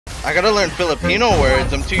I gotta learn Filipino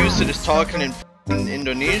words. I'm too used to just talking in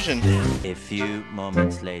Indonesian. A few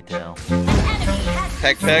moments later.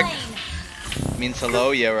 Peck peck means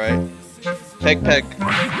hello. Yeah, right. Peck peck.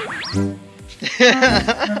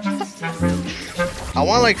 I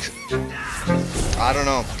want like, I don't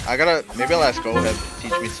know. Maybe I'll ask Oheb to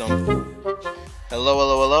teach me some. Hello,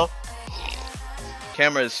 hello, hello.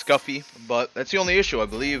 Camera is scuffy, but that's the only issue I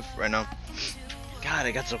believe right now. God,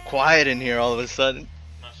 it got so quiet in here all of a sudden.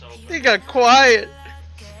 It got quiet.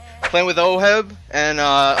 Playing with Oheb and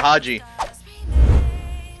Hadji.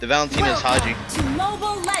 The Valentina's Hadji.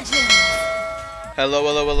 Hello,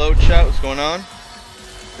 hello, hello, chat. What's going on?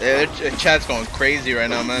 Yeah, chat's going crazy right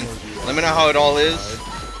now, man. Let me know how it all is.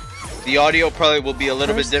 The audio probably will be a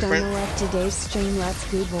little bit different. Today's stream, let's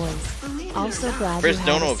go boys. Also glad First you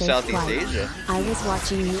dono had a of safe Southeast flight. Asia. I was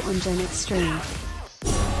watching you on Janet's stream.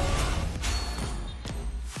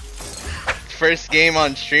 First game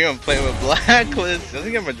on stream, I'm playing with Blacklist.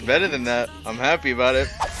 Doesn't get much better than that. I'm happy about it.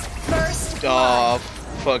 Oh,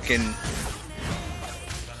 fucking.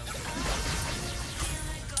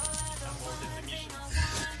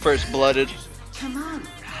 First blooded. Come on.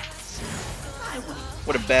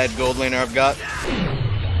 What a bad gold laner I've got.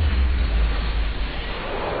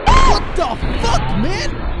 What the fuck,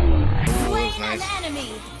 man? Ooh, that was nice.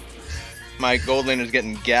 My gold laner's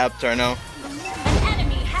getting gapped right now.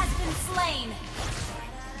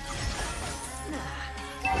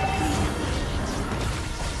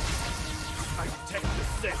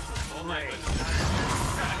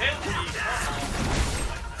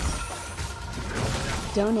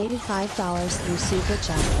 Donated $5 through Super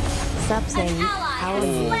Chat. Sup Zane, how are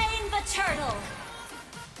you?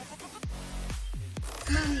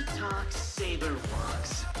 Money talks, saber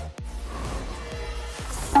walks.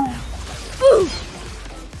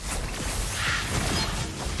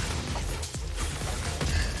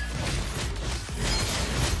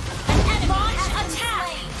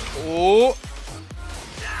 Oh.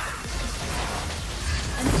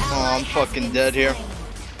 Oh, I'm fucking dead here.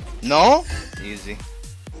 No? Easy.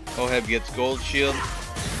 Oheb gets gold shield.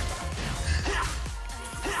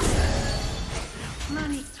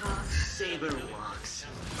 Money talks, saber walks.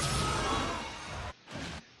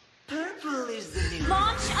 Purple is the new.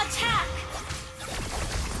 Launch attack!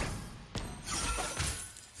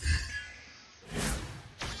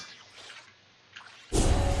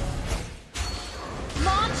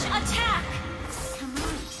 Launch attack! Come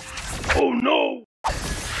on. Oh no!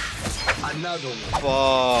 Another one.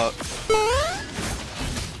 Fuck.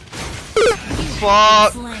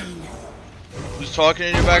 Fuck. Who's talking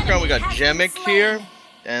in your background? We got Jemic here,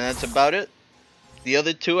 and that's about it. The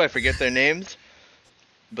other two, I forget their names,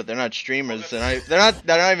 but they're not streamers, and they're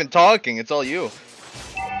not even talking. It's all you.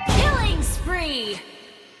 Killing spree!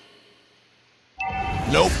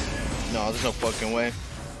 Nope. No, there's no fucking way.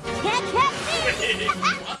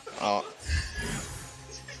 Oh.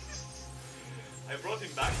 I brought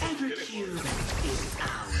him back. Evercube is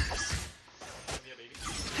ours.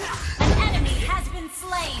 An enemy has been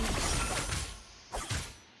slain!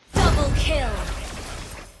 Double kill!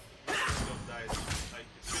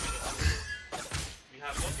 We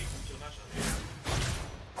have nothing to Masha.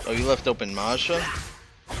 Oh, you left open Masha?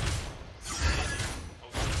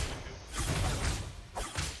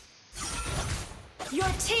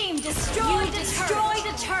 Your team destroyed the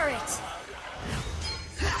turret!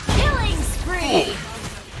 Killing spree!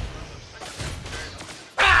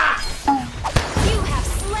 You have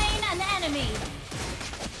slain an enemy!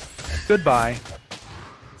 Goodbye.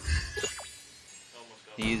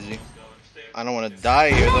 Easy. I don't want to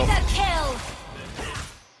die here though. Mega kill!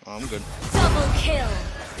 Oh, I'm good. Double kill!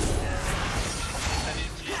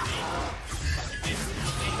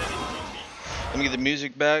 Let me get the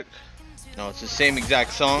music back. No, it's the same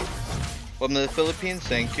exact song. Welcome to the Philippines,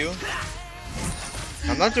 thank you.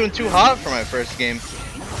 I'm not doing too hot for my first game.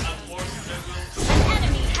 An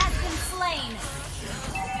enemy has been slain!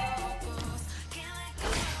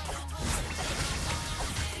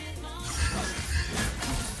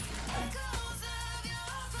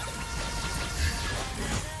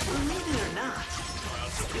 Believe it or not,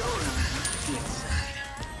 you're on the inside.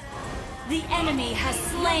 The enemy has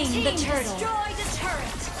slain the turtle! Destroyed the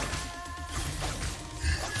turret!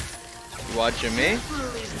 You watching me?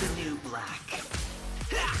 Purple is the new black.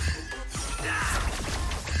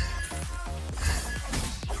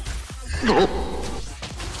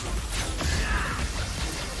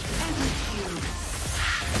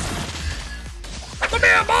 Come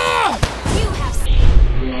here, boy! You have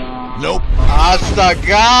Nope. Hasta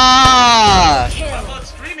God! kill! How about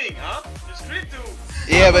streaming, huh? You stream too.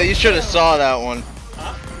 Yeah, but you should have saw that one.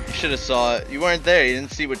 Huh? You should have saw it. You weren't there. You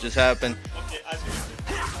didn't see what just happened. Okay, as you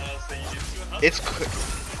say you did too, huh? It's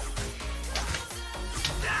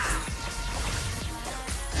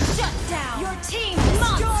Shut down. Your team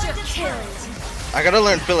monster killed. I gotta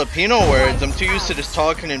learn Filipino words. I'm too used to just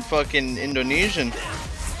talking in fucking Indonesian.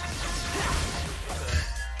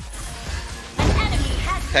 An enemy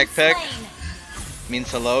has been Peck peck slain.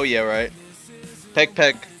 means hello. Yeah, right. Peck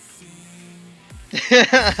peck.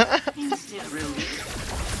 Instant release.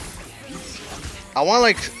 I want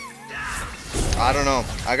like, I don't know.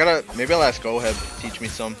 I gotta, maybe I'll ask Oheb to teach me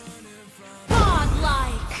some.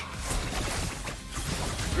 Godlike.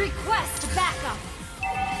 Request backup.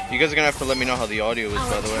 You guys are gonna have to let me know how the audio is, by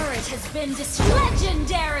Our the way. turret has been destroyed.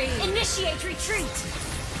 Legendary. Initiate retreat.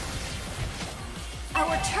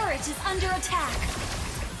 Our turret is under attack.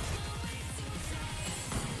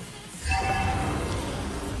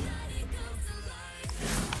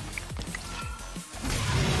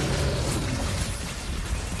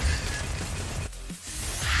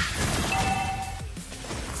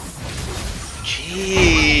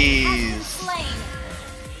 Jeez. Slain.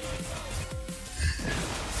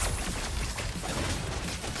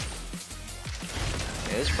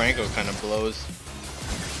 Yeah, this Franco kind of blows.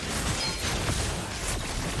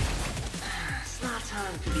 It's not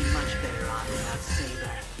time to be much better off without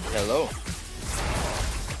Saber. Hello.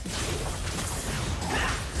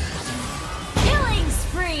 Killing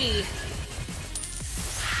spree.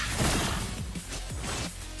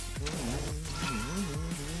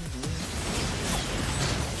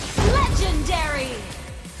 Legendary.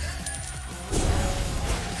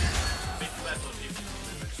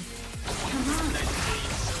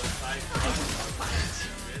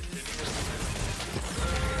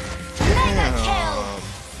 Mega kill.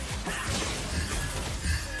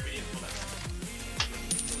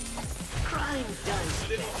 Crime does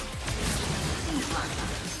pay. Seems like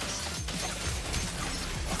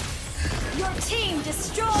Your team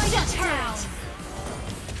destroyed a turret.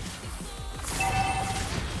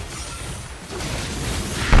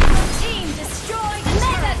 Your team destroyed a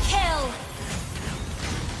mega kill.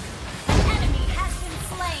 An enemy has been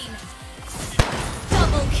slain.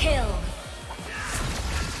 Double kill.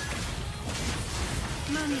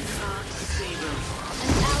 money talks, Saber. An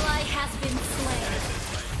ally has been slain.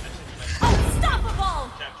 Unstoppable.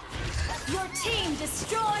 Your team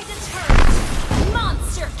destroyed a turret.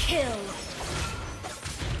 Monster kill.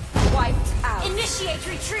 Wiped out. Initiate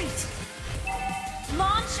retreat.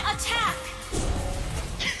 Launch attack.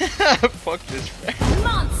 Fuck this Franco.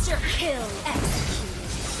 Monster kill. Executed.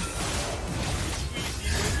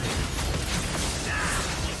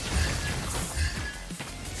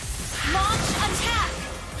 Launch attack.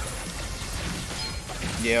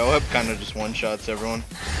 Yeah, Oheb kind of just one-shots everyone.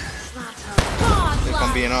 It's not time. If I'm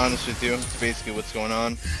Godlike. being honest with you, it's basically what's going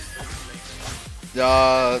on.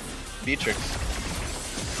 Beatrix.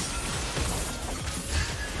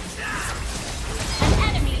 An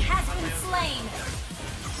enemy has been slain.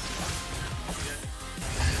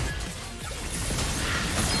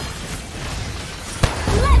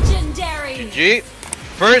 Legendary. GG.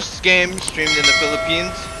 First game streamed in the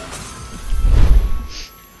Philippines.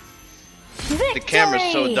 Victory. The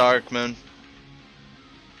camera's so dark, man.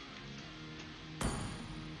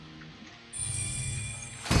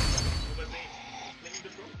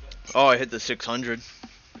 Oh, I hit the 600.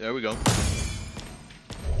 There we go.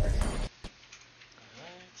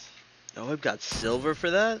 Oh, I've got silver for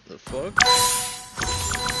that? The fuck?